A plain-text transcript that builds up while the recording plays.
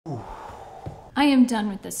I am done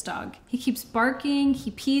with this dog. He keeps barking, he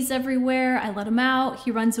pees everywhere, I let him out, he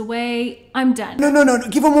runs away. I'm done. No.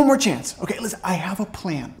 Give him one more chance. Okay, listen, I have a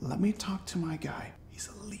plan. Let me talk to my guy. He's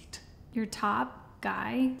elite. Your top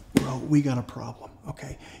guy? Bro, we got a problem,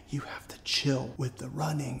 okay? You have to chill with the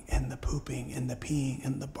running and the pooping and the peeing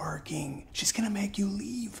and the barking. She's gonna make you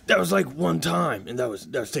leave. That was like one time, and that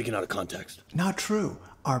was taken out of context. Not true.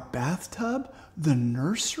 Our bathtub, the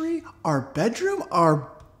nursery, our bedroom,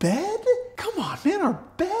 our bed? Come on, man, our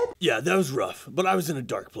bed? Yeah, that was rough, but I was in a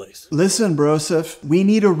dark place. Listen, Broseph, we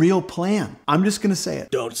need a real plan. I'm just gonna say it.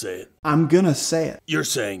 Don't say it. I'm gonna say it. You're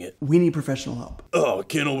saying it. We need professional help. Oh, a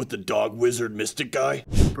kennel with the dog wizard mystic guy?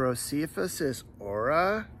 Brocephus's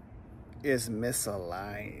aura is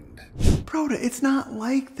misaligned. Broda, it's not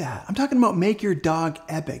like that. I'm talking about Make Your Dog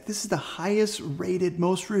Epic. This is the highest rated,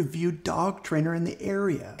 most reviewed dog trainer in the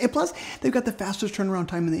area. And plus, they've got the fastest turnaround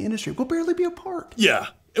time in the industry. We'll barely be apart. Yeah,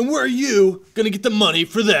 and where are you gonna get the money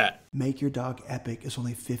for that? Make Your Dog Epic is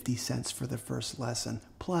only 50 cents for the first lesson.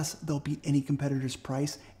 Plus, they'll beat any competitor's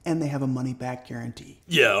price, and they have a money-back guarantee.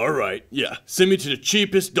 Yeah, all right. Yeah, send me to the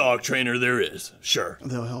cheapest dog trainer there is. Sure.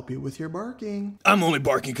 They'll help you with your barking. I'm only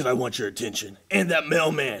barking because I want your attention. And that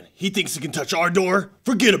mailman, he thinks he can touch our door?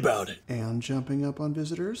 Forget about it. And jumping up on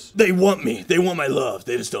visitors? They want me. They want my love.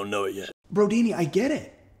 They just don't know it yet. Brodini, I get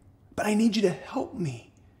it. But I need you to help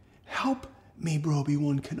me. Help me,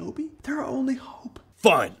 Broby-Wan Kenobi. They're our only hope.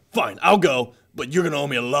 Fine, I'll go. But you're gonna owe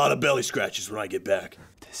me a lot of belly scratches when I get back.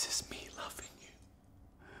 This is me loving you.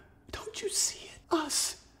 Don't you see it?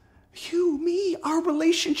 Us. You, me, our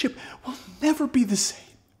relationship will never be the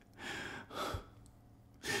same.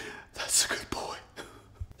 That's a good boy.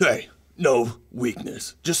 Hey, no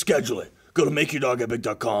weakness. Just schedule it. Go to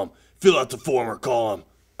makeyourdogepic.com, fill out the form or call him.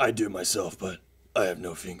 I do myself, but I have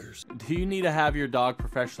no fingers. Do you need to have your dog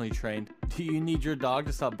professionally trained? Do you need your dog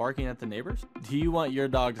to stop barking at the neighbors? Do you want your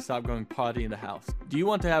dog to stop going potty in the house? Do you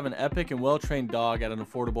want to have an epic and well-trained dog at an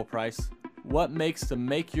affordable price? What makes the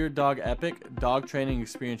Make Your Dog Epic dog training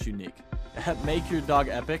experience unique? At Make Your Dog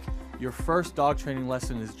Epic, your first dog training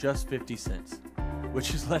lesson is just 50 cents,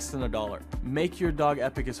 which is less than $1. Make Your Dog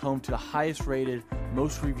Epic is home to the highest rated,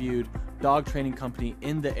 most reviewed dog training company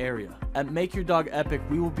in the area. At Make Your Dog Epic,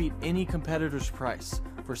 we will beat any competitor's price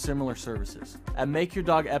for similar services. At Make Your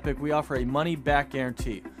Dog Epic, we offer a money-back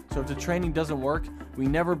guarantee. So if the training doesn't work, we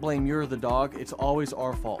never blame you or the dog, it's always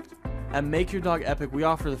our fault. At Make Your Dog Epic, we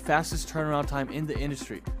offer the fastest turnaround time in the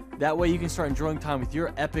industry. That way you can start enjoying time with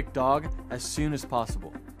your epic dog as soon as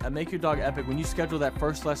possible. At Make Your Dog Epic, when you schedule that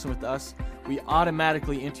first lesson with us, we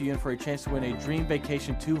automatically enter you in for a chance to win a dream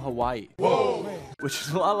vacation to Hawaii. Whoa! Which is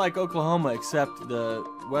a lot like Oklahoma, except the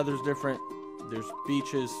weather's different. There's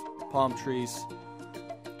beaches, palm trees.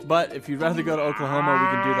 But if you'd rather go to Oklahoma, we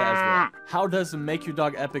can do that as well. How does the Make Your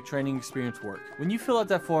Dog Epic training experience work? When you fill out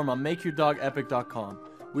that form on makeyourdogepic.com,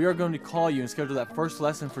 we are going to call you and schedule that first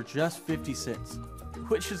lesson for just 50 cents,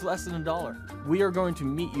 which is less than $1. We are going to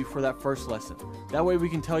meet you for that first lesson. That way we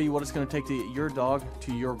can tell you what it's going to take to get your dog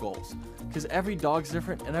to your goals. Because every dog's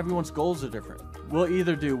different and everyone's goals are different. We'll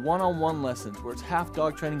either do one-on-one lessons where it's half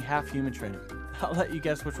dog training, half human training. I'll let you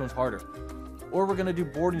guess which one's harder. Or we're going to do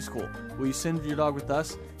boarding school, where you send your dog with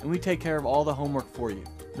us and we take care of all the homework for you.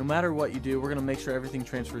 No matter what you do, we're going to make sure everything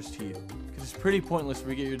transfers to you. Because it's pretty pointless if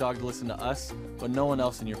we get your dog to listen to us, but no one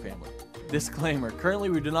else in your family. Disclaimer, currently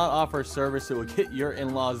we do not offer a service that will get your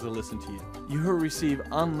in-laws to listen to you. You will receive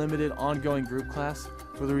unlimited ongoing group class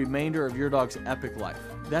for the remainder of your dog's epic life.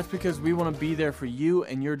 That's because we want to be there for you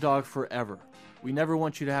and your dog forever. We never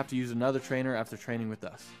want you to have to use another trainer after training with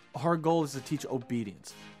us. Our goal is to teach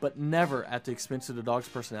obedience, but never at the expense of the dog's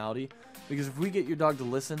personality, because if we get your dog to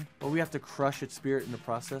listen, but we have to crush its spirit in the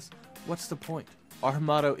process, what's the point? Our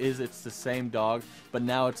motto is it's the same dog, but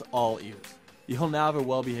now it's all ears. You'll now have a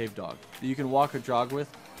well-behaved dog that you can walk or jog with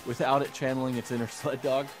without it channeling its inner sled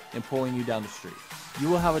dog and pulling you down the street. You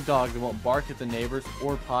will have a dog that won't bark at the neighbors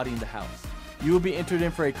or potty in the house. You will be entered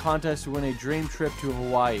in for a contest to win a dream trip to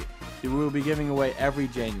Hawaii that we will be giving away every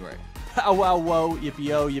January. Pow wow whoa,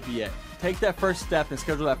 yippee-oh, yippee-yay. Take that first step and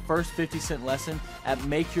schedule that first 50-cent lesson at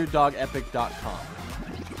makeyourdogepic.com.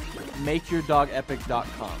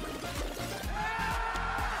 Makeyourdogepic.com.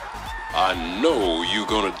 I know you're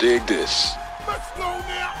gonna dig this. Let's go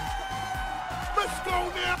now. Let's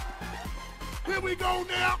go now. Here we go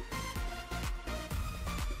now.